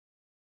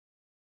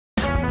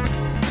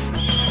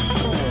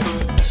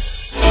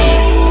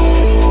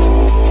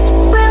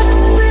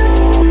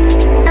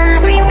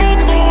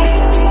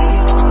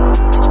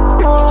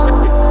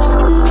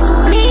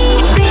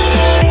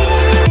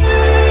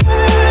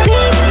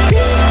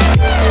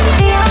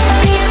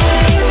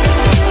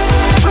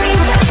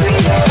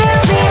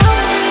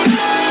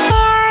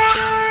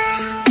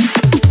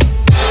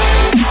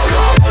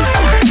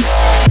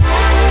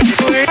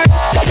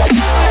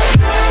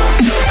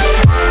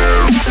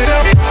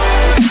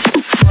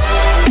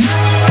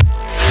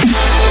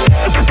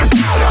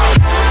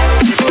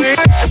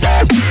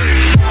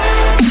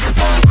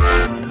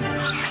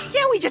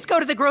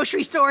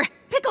grocery store.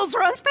 Pickles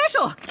are on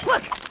special.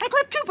 Look, I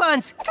clipped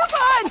coupons.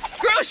 Coupons!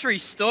 Grocery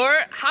store?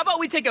 How about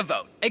we take a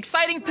vote?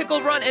 Exciting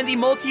pickle run in the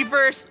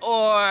multiverse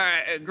or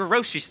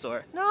grocery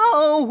store?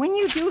 No, when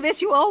you do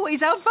this, you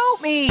always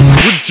outvote me.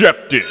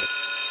 Rejected.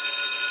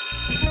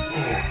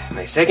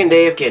 My second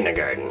day of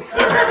kindergarten. Has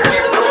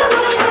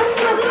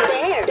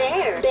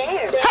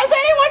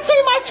anyone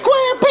seen my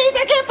square piece?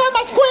 I can't find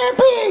my square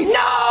piece!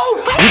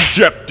 No!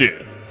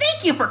 Rejected.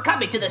 Thank you for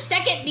coming to the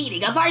second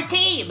meeting of our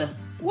team!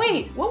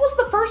 Wait, what was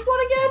the first one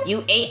again?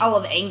 You ate all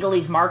of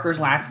Angley's markers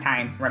last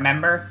time,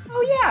 remember?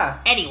 Oh yeah.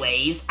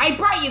 Anyways, I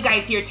brought you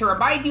guys here to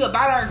remind you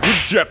about our—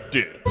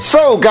 Rejected.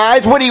 So,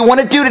 guys, what do you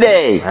want to do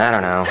today? I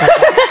don't know.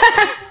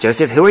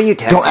 Joseph, who are you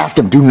testing? Don't ask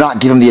him. Do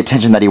not give him the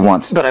attention that he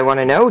wants. But I want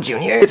to know,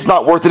 Junior. It's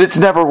not worth it. It's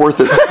never worth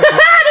it.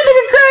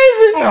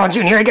 Oh,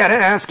 Junior, I gotta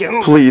ask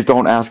him. Please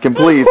don't ask him,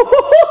 please.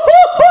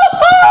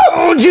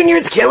 Oh, Junior,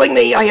 it's killing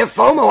me. I have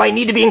FOMO. I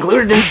need to be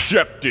included in—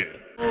 Rejected.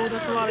 Oh,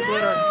 that's a lot of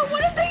glitter.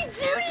 What did they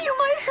do to you,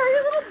 my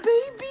hairy little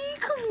baby?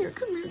 Come here,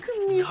 come here,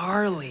 come here.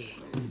 Harley.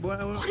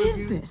 What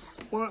is this?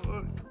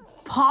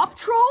 Pop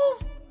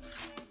Trolls?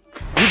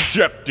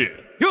 Rejected.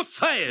 You're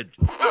fired.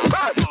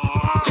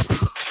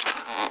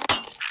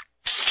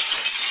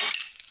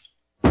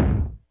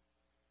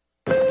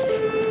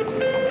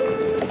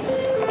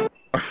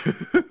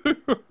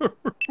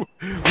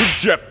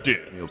 Rejected.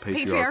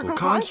 Patriarchal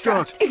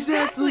construct.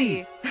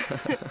 Exactly.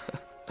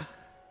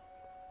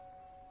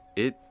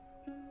 It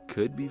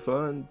could be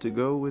fun to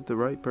go with the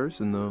right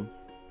person, though.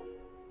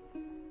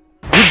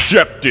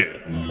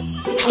 Rejected.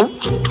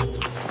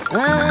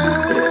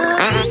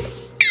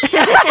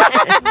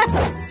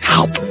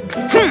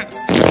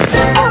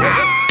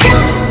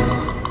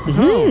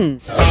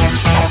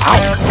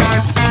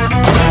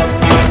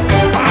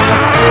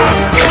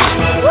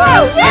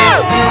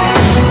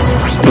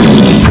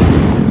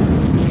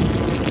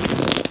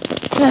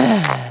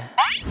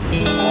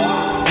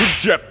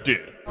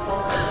 Rejected.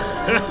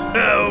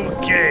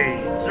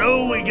 Okay,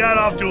 so we got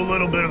off to a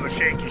little bit of a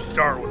shaky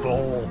start with the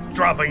whole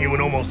dropping you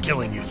and almost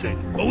killing you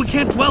thing. But we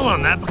can't dwell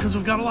on that because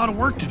we've got a lot of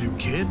work to do,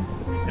 kid.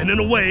 And in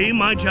a way,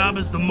 my job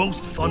is the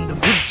most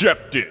fundamental.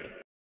 Rejected.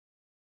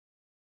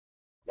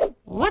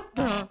 What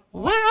the?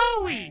 Where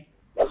are we?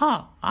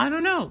 Huh, I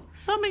don't know.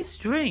 Something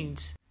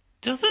strange.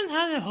 Doesn't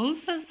have a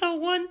host and so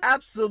one?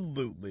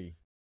 Absolutely.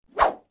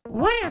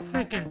 Wait a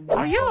second.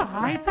 Are you a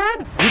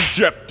iPad?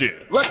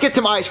 Rejected. Let's get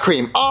some ice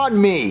cream on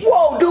me.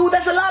 Whoa, dude,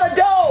 that's a lot of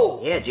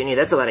dough! Yeah, Junior,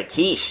 that's a lot of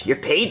quiche. You're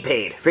paid.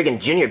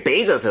 Friggin' Junior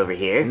Bezos over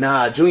here.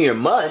 Nah, Junior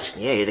Musk.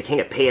 Yeah, you're the king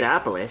of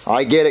Paidopolis.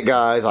 I get it,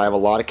 guys. I have a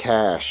lot of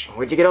cash.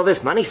 Where'd you get all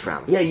this money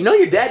from? Yeah, you know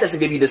your dad doesn't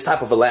give you this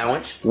type of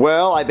allowance.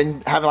 Well, I've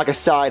been having like a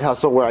side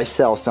hustle where I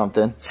sell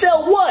something.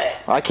 Sell what?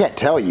 I can't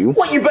tell you.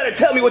 Well, you better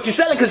tell me what you're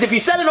selling, because if you're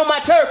selling on my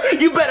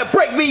turf, you better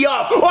break me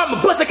off, or I'm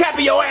gonna bust a cap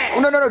in your ass!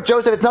 Oh, no,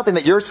 Joseph, it's nothing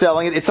that you're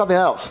selling. It's something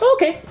else.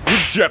 Okay.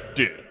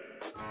 Rejected.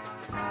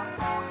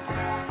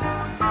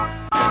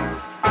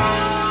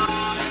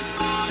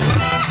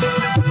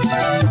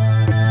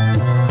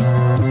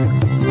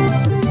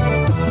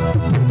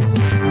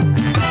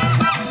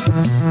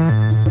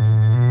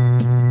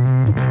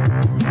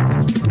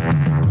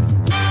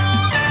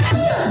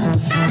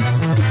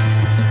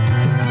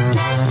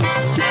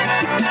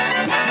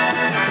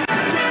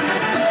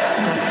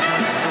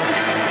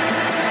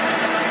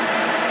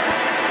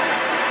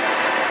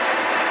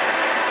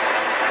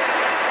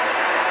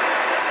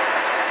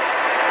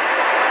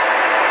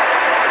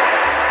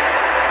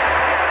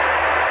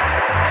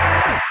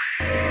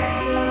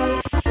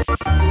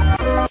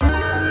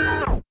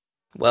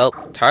 Well,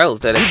 Charles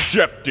did it.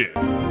 Rejected.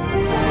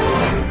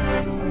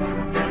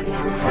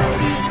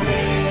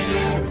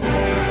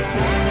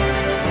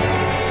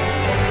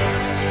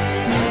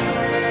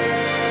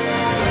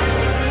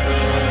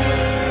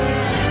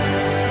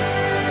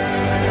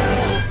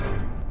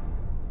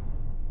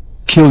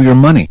 Kill your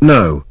money.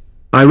 No.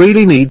 I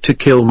really need to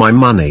kill my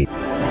money.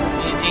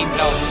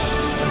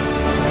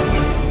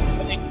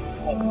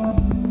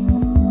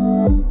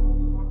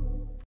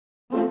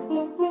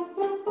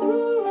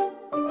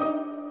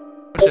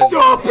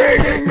 Stop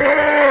hitting me!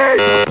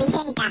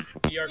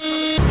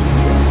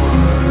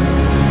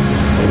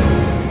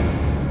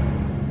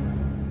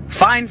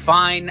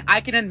 Fine.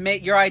 I can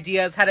admit your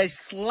ideas had a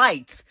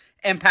slight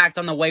impact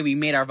on the way we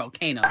made our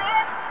volcano.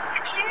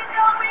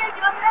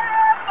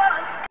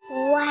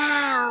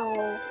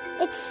 Wow,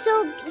 it's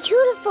so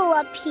beautiful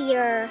up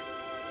here.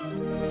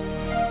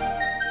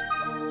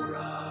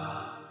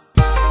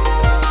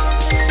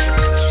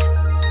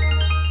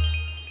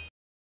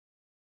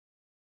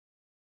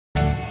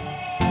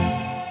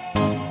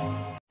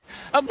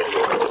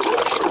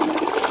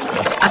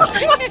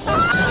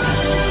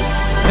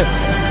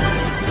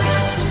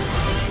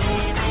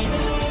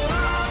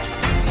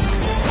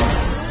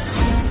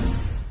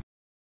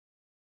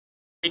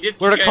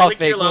 We're gonna call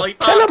fake.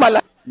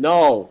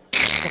 No.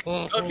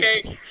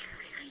 Okay.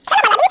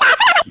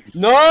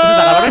 No!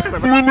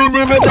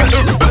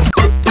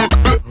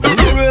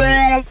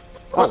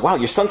 Oh, wow,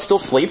 your son's still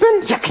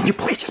sleeping? Yeah, can you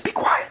please just be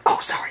quiet? Oh,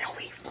 sorry, I'll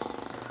leave.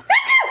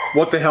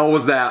 What the hell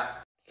was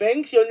that?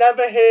 Things you'll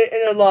never hear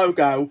in a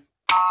logo.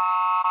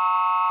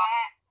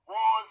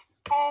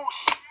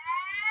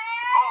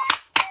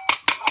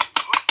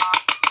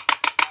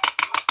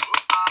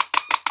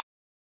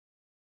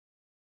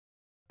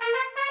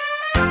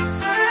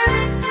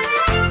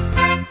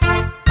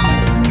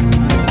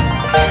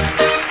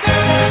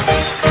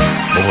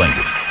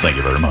 Thank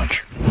you very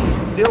much.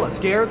 Still a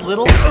scared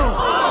little...